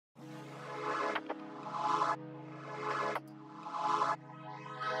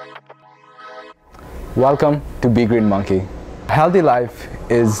Welcome to Be Green Monkey. A healthy life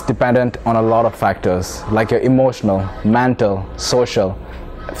is dependent on a lot of factors like your emotional, mental, social,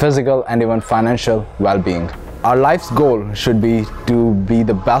 physical, and even financial well-being. Our life's goal should be to be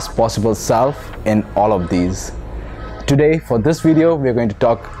the best possible self in all of these. Today, for this video, we're going to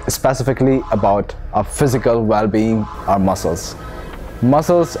talk specifically about our physical well-being, our muscles.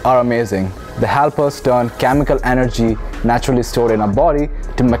 Muscles are amazing. They help us turn chemical energy naturally stored in our body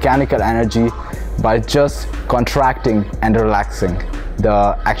to mechanical energy by just contracting and relaxing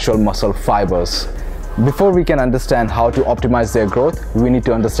the actual muscle fibers. Before we can understand how to optimize their growth, we need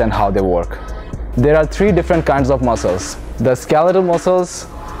to understand how they work. There are three different kinds of muscles: the skeletal muscles,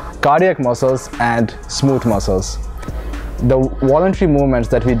 cardiac muscles, and smooth muscles. The voluntary movements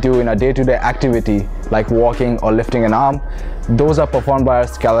that we do in our day-to-day activity, like walking or lifting an arm, those are performed by our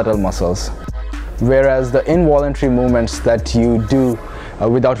skeletal muscles. Whereas the involuntary movements that you do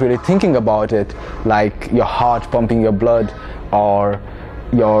without really thinking about it, like your heart pumping your blood or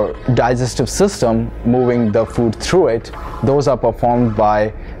your digestive system moving the food through it, those are performed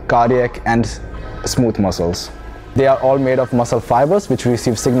by cardiac and smooth muscles. They are all made of muscle fibers which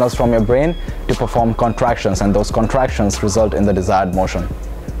receive signals from your brain to perform contractions, and those contractions result in the desired motion.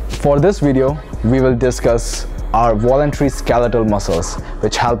 For this video, we will discuss our voluntary skeletal muscles,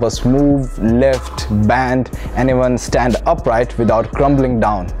 which help us move, lift, bend, and even stand upright without crumbling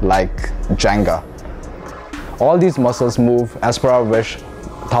down like Jenga. All these muscles move as per our wish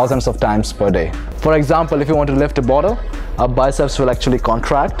thousands of times per day. For example, if you want to lift a bottle, our biceps will actually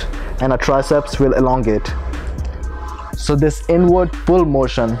contract and our triceps will elongate. So this inward pull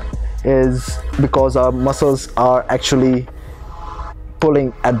motion is because our muscles are actually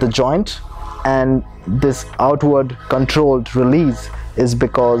pulling at the joint, and this outward controlled release is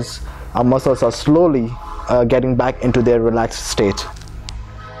because our muscles are slowly getting back into their relaxed state.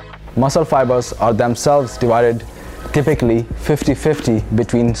 Muscle fibers are themselves divided typically 50-50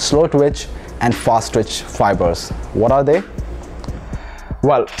 between slow twitch and fast twitch fibers. What are they?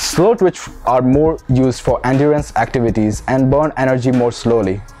 Well, slow twitch are more used for endurance activities and burn energy more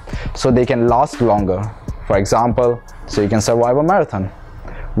slowly, so they can last longer. For example, so you can survive a marathon.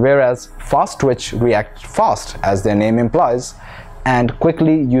 Whereas fast twitch react fast, as their name implies, and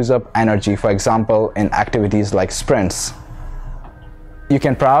quickly use up energy, for example, in activities like sprints. You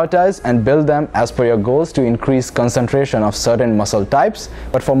can prioritize and build them as per your goals to increase concentration of certain muscle types,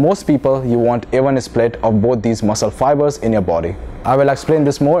 but for most people, you want even a split of both these muscle fibers in your body. I will explain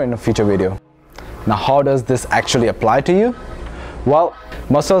this more in a future video. Now, how does this actually apply to you? Well,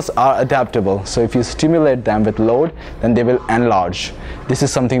 muscles are adaptable, so if you stimulate them with load, then they will enlarge. This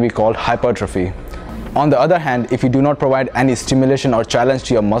is something we call hypertrophy. On the other hand, if you do not provide any stimulation or challenge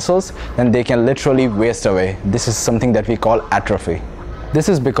to your muscles, then they can literally waste away. This is something that we call atrophy. This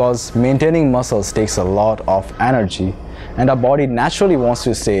is because maintaining muscles takes a lot of energy, and our body naturally wants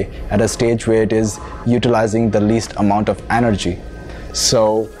to stay at a stage where it is utilizing the least amount of energy.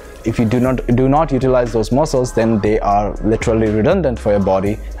 So if you do not utilize those muscles, then they are literally redundant for your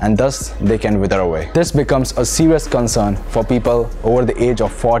body, and thus they can wither away. This becomes a serious concern for people over the age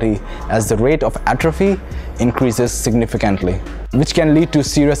of 40, as the rate of atrophy increases significantly, which can lead to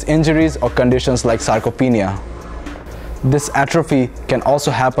serious injuries or conditions like sarcopenia. This atrophy can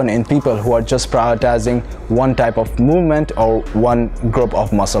also happen in people who are just prioritizing one type of movement or one group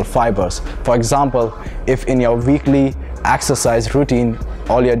of muscle fibers. For example, if in your weekly exercise routine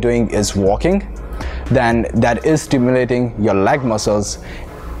all you're doing is walking, then that is stimulating your leg muscles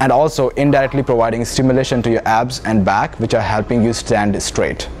and also indirectly providing stimulation to your abs and back, which are helping you stand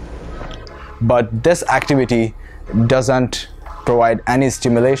straight. But this activity doesn't provide any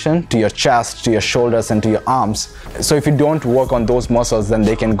stimulation to your chest, to your shoulders, and to your arms. So if you don't work on those muscles, then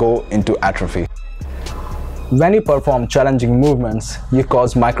they can go into atrophy. When you perform challenging movements, you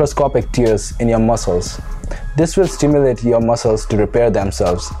cause microscopic tears in your muscles. This will stimulate your muscles to repair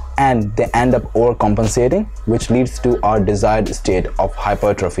themselves, and they end up overcompensating, which leads to our desired state of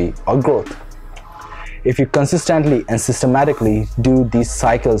hypertrophy or growth. If you consistently and systematically do these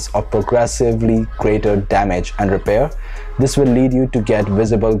cycles of progressively greater damage and repair, this will lead you to get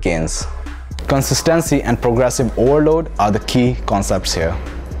visible gains. Consistency and progressive overload are the key concepts here.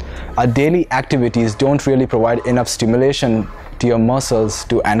 Our daily activities don't really provide enough stimulation to your muscles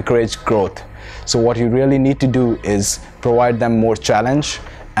to encourage growth. So what you really need to do is provide them more challenge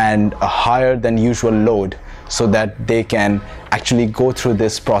and a higher than usual load, so that they can actually go through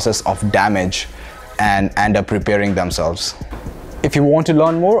this process of damage and end up repairing themselves. If you want to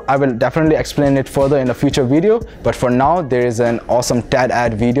learn more, I will definitely explain it further in a future video, but for now there is an awesome TED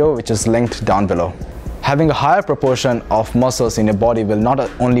Ad video which is linked down below. Having a higher proportion of muscles in your body will not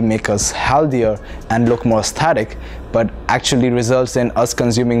only make us healthier and look more aesthetic, but actually results in us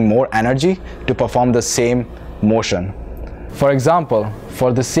consuming more energy to perform the same motion. For example,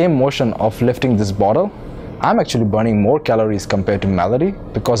 for the same motion of lifting this bottle, I'm actually burning more calories compared to Melody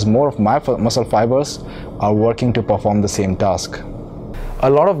because more of my muscle fibers are working to perform the same task. A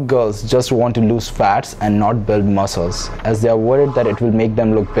lot of girls just want to lose fats and not build muscles, as they are worried that it will make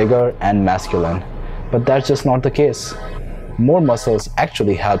them look bigger and masculine. But that's just not the case. More muscles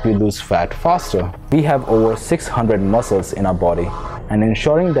actually help you lose fat faster. We have over 600 muscles in our body, and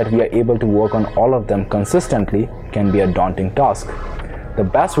ensuring that we are able to work on all of them consistently can be a daunting task. The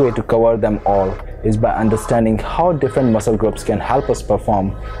best way to cover them all is by understanding how different muscle groups can help us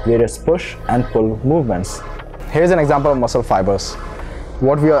perform various push and pull movements. Here's an example of muscle fibers.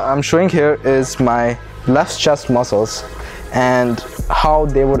 I'm showing here is my left chest muscles and how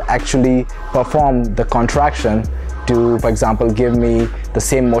they would actually perform the contraction to, for example, give me the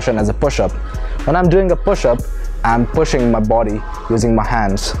same motion as a push-up. When I'm doing a push-up, I'm pushing my body using my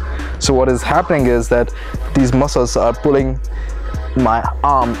hands. So what is happening is that these muscles are pulling my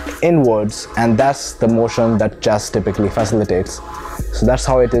arm inwards, and that's the motion that chest typically facilitates. So that's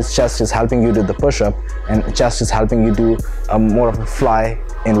how it is. Chest is helping you do the push-up, and chest is helping you do more of a fly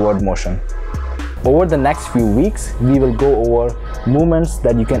inward motion. Over the next few weeks, we will go over movements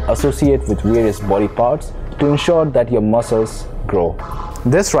that you can associate with various body parts to ensure that your muscles grow.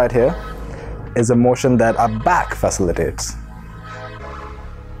 This right here is a motion that our back facilitates.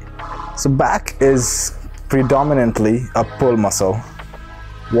 So back is predominantly a pull muscle.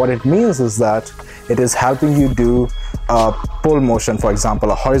 What it means is that it is helping you do a pull motion, for example,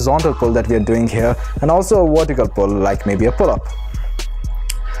 a horizontal pull that we are doing here, and also a vertical pull, like maybe a pull-up.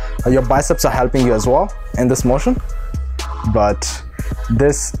 Your biceps are helping you as well in this motion, but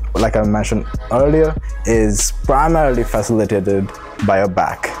this, like I mentioned earlier, is primarily facilitated by your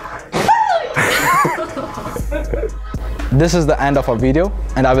back. This is the end of our video,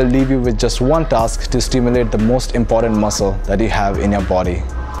 and I will leave you with just one task to stimulate the most important muscle that you have in your body,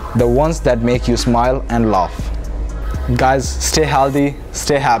 the ones that make you smile and laugh. Guys, stay healthy,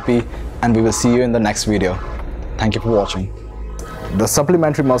 stay happy, and we will see you in the next video. Thank you for watching. The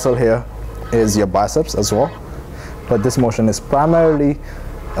supplementary muscle here is your biceps as well, but this motion is primarily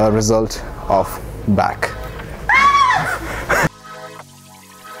a result of back.